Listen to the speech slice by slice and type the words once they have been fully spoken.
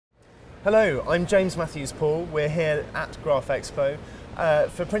Hello, I'm James Matthews-Paul. We're here at Graph Expo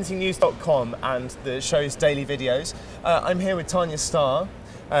for PrintingNews.com and the show's daily videos. I'm here with Tawnya Starr,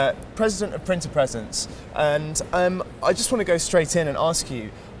 President of PrinterPresence, and I just want to go straight in and ask you,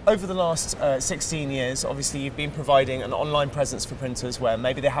 over the last 16 years, obviously you've been providing an online presence for printers where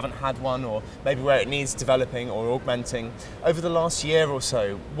maybe they haven't had one, or maybe where it needs developing or augmenting. Over the last year or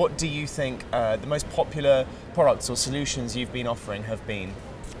so, what do you think the most popular products or solutions you've been offering have been?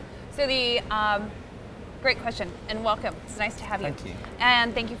 So great question and welcome. It's nice to have you. Thank you.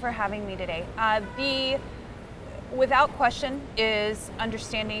 And thank you for having me today. Without question is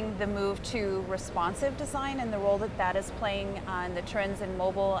understanding the move to responsive design and the role that that is playing on the trends in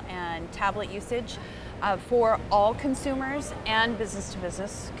mobile and tablet usage for all consumers and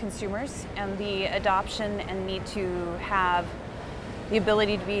business-to-business consumers, and the adoption and need to have the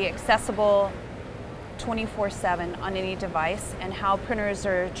ability to be accessible 24/7 on any device, and how printers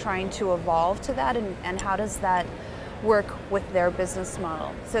are trying to evolve to that, and how does that work with their business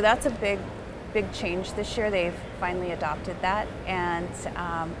model. So that's a big change this year. They've finally adopted that, and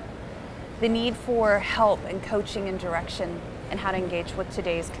the need for help and coaching and direction and how to engage with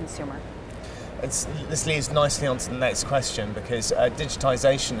today's consumer. This leads nicely on to the next question, because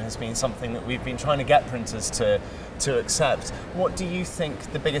digitization has been something that we've been trying to get printers to accept. What do you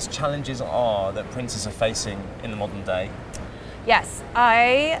think the biggest challenges are that printers are facing in the modern day? Yes,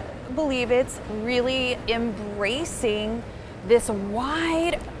 I believe it's really embracing this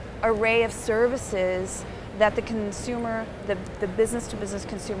wide array of services that the consumer, the business-to-business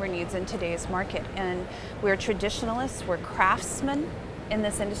consumer needs in today's market. And we're traditionalists, we're craftsmen in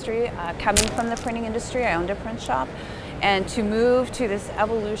this industry, coming from the printing industry. I owned a print shop, and to move to this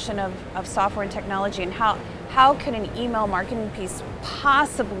evolution of software and technology, and how can an email marketing piece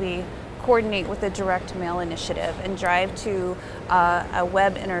possibly coordinate with a direct mail initiative and drive to a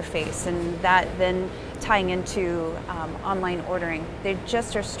web interface, and that then tying into online ordering. They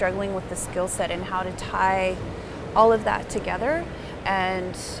just are struggling with the skill set and how to tie all of that together,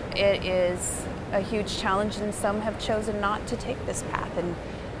 and it is a huge challenge, and some have chosen not to take this path, and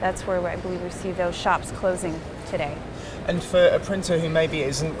that's where I believe we see those shops closing today. And for a printer who maybe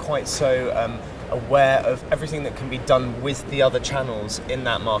isn't quite so aware of everything that can be done with the other channels in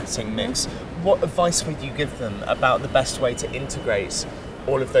that marketing mix, what advice would you give them about the best way to integrate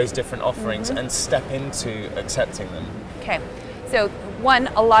all of those different offerings and step into accepting them? Okay, so one,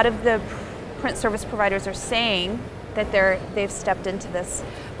 a lot of the print service providers are saying that they've stepped into this,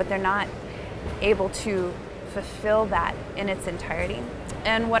 but they're not able to fulfill that in its entirety.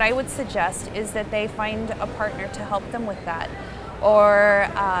 And what I would suggest is that they find a partner to help them with that,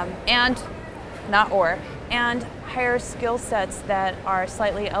 and hire skill sets that are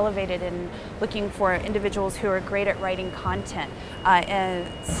slightly elevated, in looking for individuals who are great at writing content, and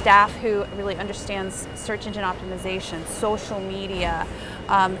staff who really understands search engine optimization, social media,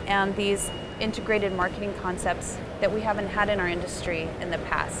 and these integrated marketing concepts that we haven't had in our industry in the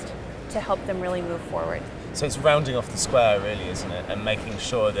past, to help them really move forward. So it's rounding off the square, really, isn't it? And making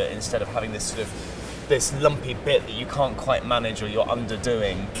sure that instead of having this sort of lumpy bit that you can't quite manage or you're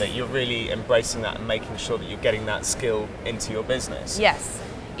underdoing, that you're really embracing that and making sure that you're getting that skill into your business. Yes,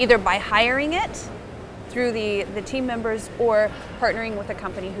 either by hiring it through the team members, or partnering with a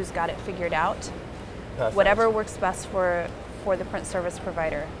company who's got it figured out. Perfect. Whatever works best for the print service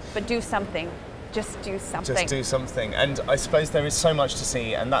provider. But do something. Just do something. Just do something. And I suppose there is so much to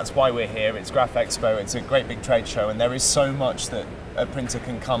see, and that's why we're here. It's Graph Expo, it's a great big trade show, and there is so much that a printer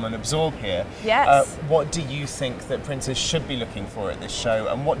can come and absorb here. Yes. What do you think that printers should be looking for at this show,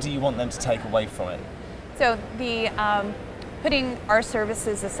 and what do you want them to take away from it? So putting our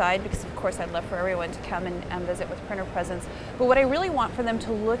services aside, because of course I'd love for everyone to come and visit with PrinterPresence, but what I really want for them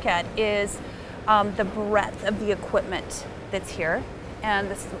to look at is the breadth of the equipment that's here,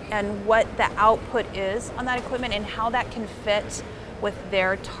 and what the output is on that equipment, and how that can fit with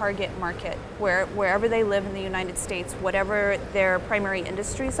their target market, wherever they live in the United States, whatever their primary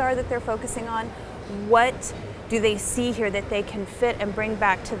industries are that they're focusing on. What do they see here that they can fit and bring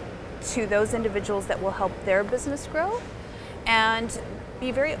back to those individuals that will help their business grow? And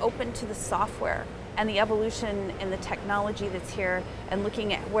be very open to the software and the evolution and the technology that's here, and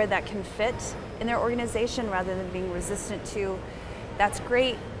looking at where that can fit in their organization, rather than being resistant to, that's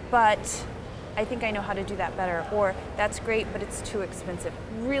great, but I think I know how to do that better, or that's great, but it's too expensive.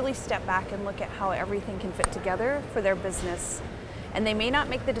 Really step back and look at how everything can fit together for their business. And they may not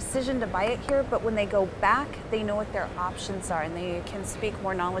make the decision to buy it here, but when they go back, they know what their options are, and they can speak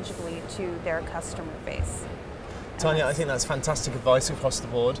more knowledgeably to their customer base. Tawnya, I think that's fantastic advice across the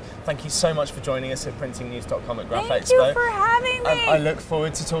board. Thank you so much for joining us at PrintingNews.com at Graph Thank Expo. you for having me. I look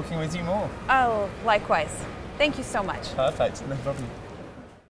forward to talking with you more. Oh, likewise. Thank you so much. Perfect, no problem.